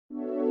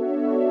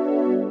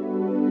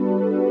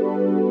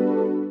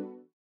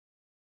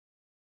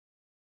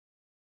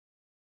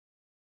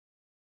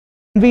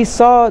we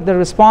saw the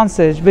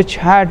responses which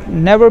had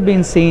never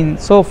been seen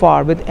so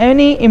far with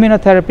any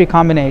immunotherapy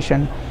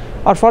combination,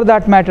 or for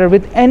that matter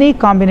with any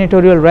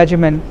combinatorial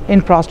regimen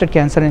in prostate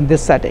cancer in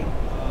this setting.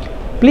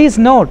 Please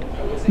note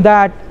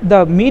that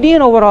the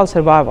median overall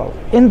survival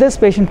in this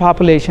patient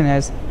population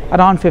is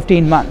around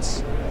 15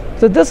 months.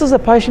 So this is a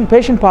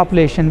patient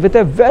population with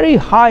a very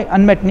high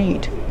unmet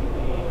need.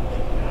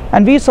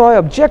 And we saw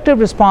objective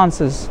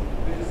responses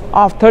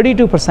of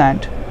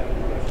 32%.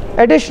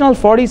 Additional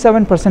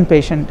 47%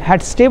 patient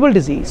had stable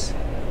disease,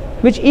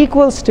 which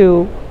equals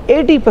to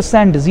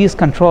 80% disease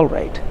control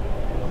rate.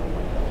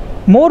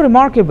 More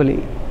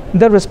remarkably,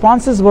 the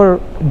responses were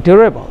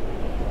durable.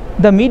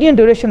 The median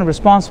duration of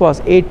response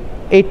was 8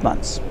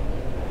 months.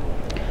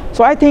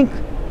 So I think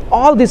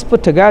all this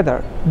put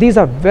together, these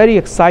are very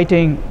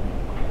exciting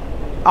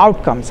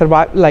outcomes,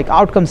 like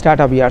outcomes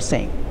data we are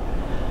seeing.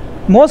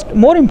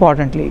 More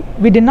importantly,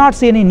 we did not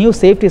see any new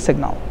safety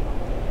signal.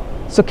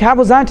 So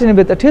Cabozantinib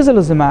with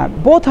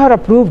Atezolizumab, both are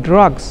approved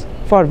drugs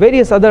for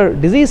various other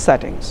disease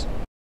settings.